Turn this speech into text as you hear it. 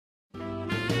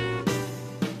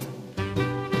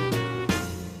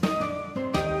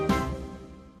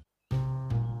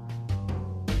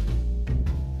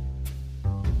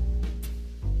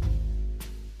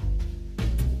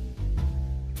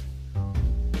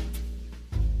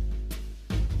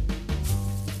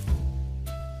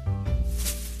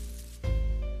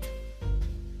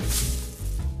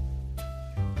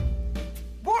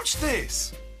Watch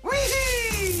this! Whee!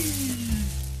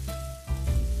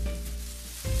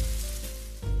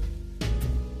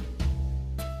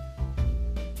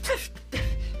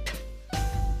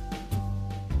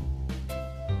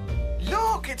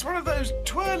 Look, it's one of those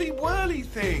twirly-whirly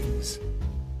things.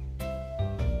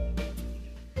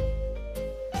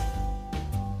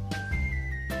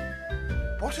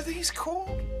 What are these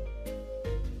called?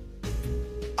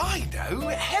 I know,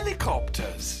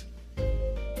 helicopters.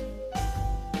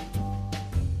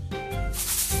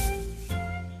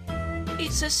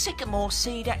 It's a sycamore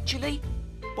seed, actually.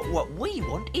 But what we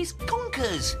want is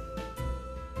conkers.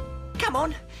 Come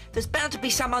on, there's bound to be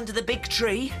some under the big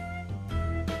tree.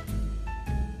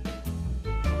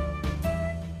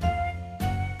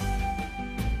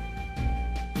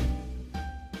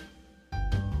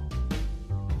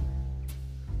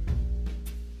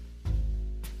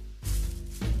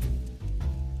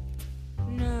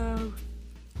 No,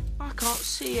 I can't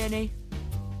see any.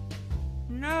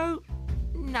 No,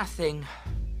 nothing.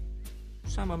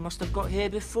 Someone must have got here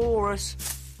before us.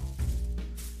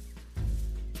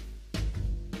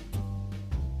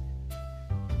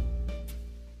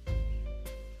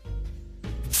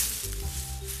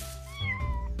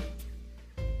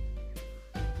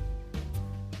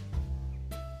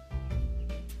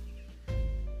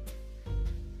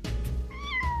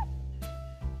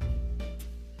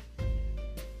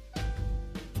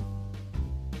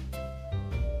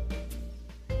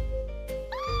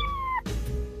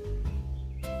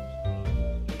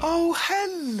 Oh,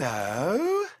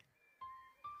 hello.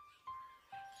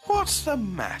 What's the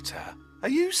matter? Are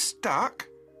you stuck?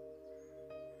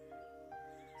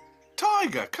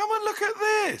 Tiger, come and look at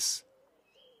this.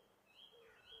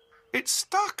 It's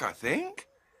stuck, I think.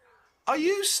 Are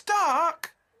you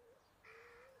stuck?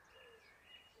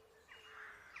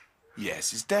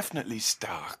 Yes, it's definitely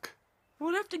stuck.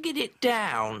 We'll have to get it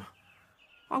down.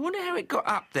 I wonder how it got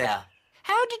up there.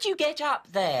 How did you get up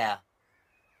there?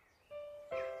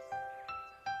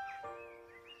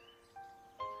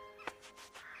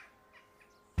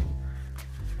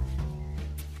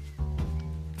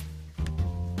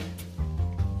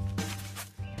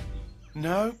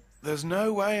 No, there's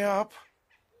no way up.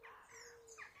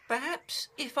 Perhaps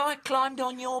if I climbed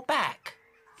on your back.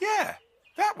 Yeah,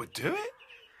 that would do it.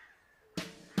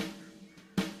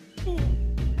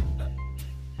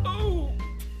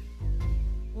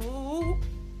 Ooh.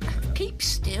 Keep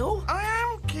still. I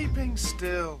am keeping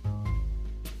still.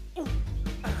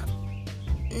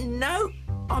 No,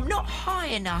 I'm not high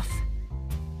enough.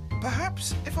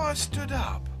 Perhaps if I stood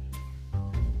up.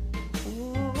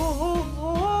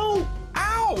 Whoa.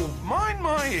 Ow! Mind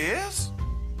my ears.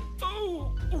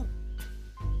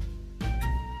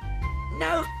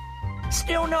 No,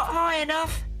 still not high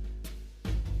enough.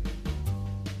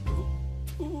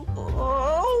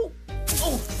 Oh.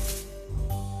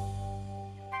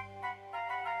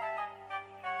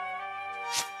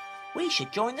 We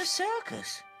should join the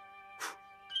circus.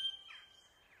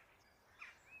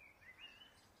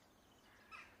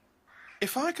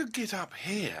 If I could get up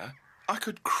here, I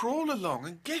could crawl along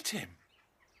and get him.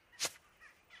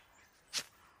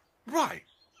 Right.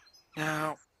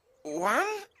 Now, 1,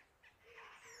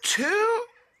 2,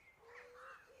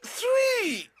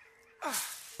 3.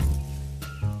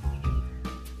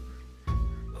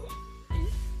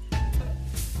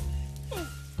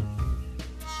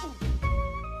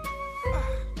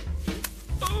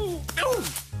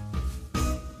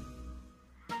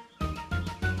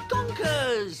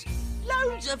 Conkers!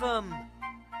 Loads of them!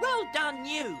 Well done,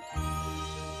 you!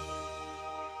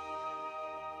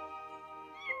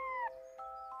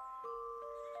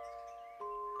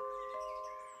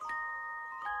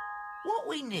 What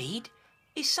we need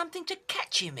is something to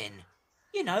catch him in.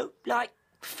 You know, like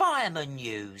firemen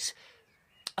use.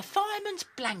 A fireman's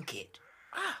blanket.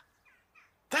 Ah,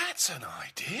 that's an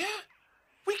idea.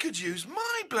 We could use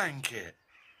my blanket.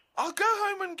 I'll go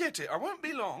home and get it. I won't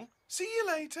be long. See you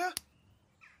later.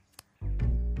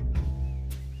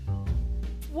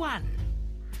 1.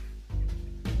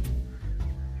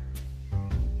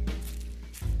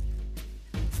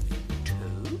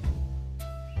 2.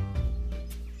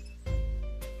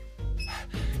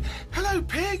 Hello,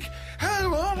 Pig.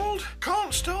 Hello, Arnold.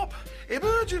 Can't stop.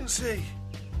 Emergency.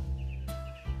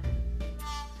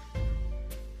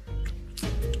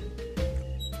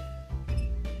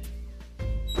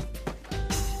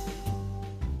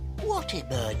 What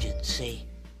emergency?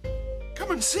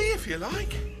 Come and see if you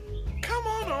like. Come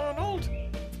on, Arnold.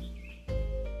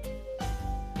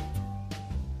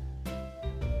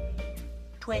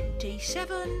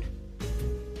 27.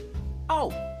 Oh,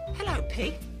 hello,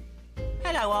 Pig.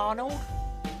 Hello, Arnold.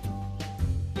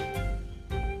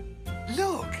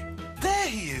 Look, there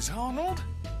he is, Arnold.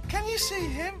 Can you see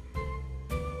him?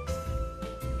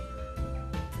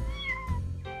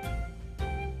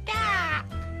 Duck!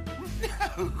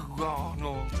 No,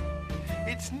 Arnold.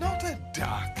 It's not a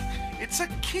duck. It's a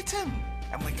kitten.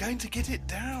 And we're going to get it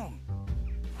down.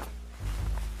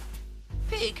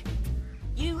 Pig,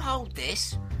 you hold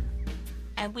this,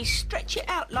 and we stretch it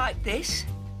out like this,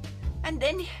 and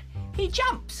then he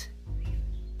jumps.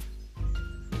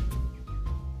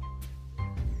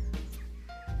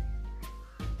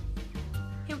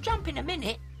 He'll jump in a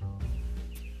minute.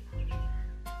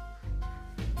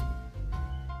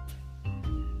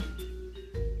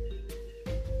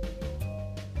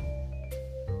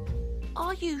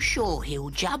 Are you sure he'll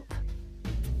jump?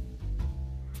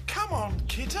 Come on,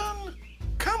 kitten.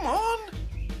 Come on.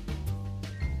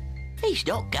 He's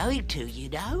not going to, you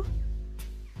know.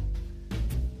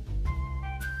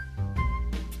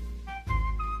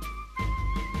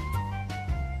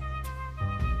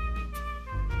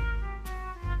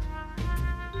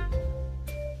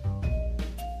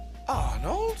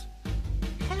 Arnold?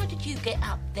 How did you get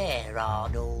up there,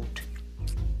 Arnold?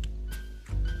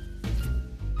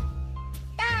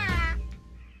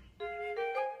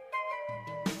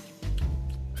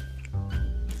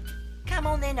 Come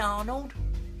on then, Arnold.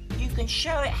 You can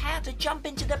show it how to jump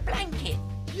into the blanket.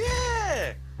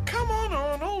 Yeah! Come on,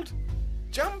 Arnold.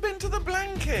 Jump into the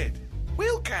blanket.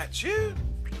 We'll catch you.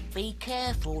 Be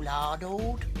careful,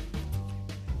 Arnold.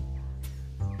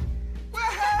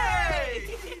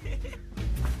 Hey!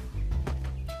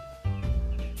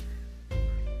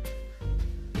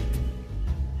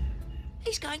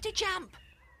 He's going to jump.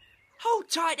 Hold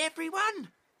tight, everyone.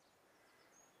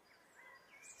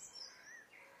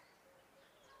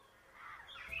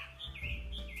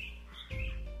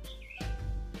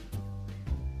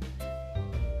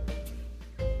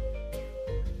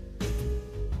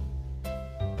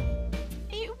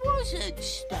 It wasn't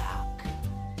stuck.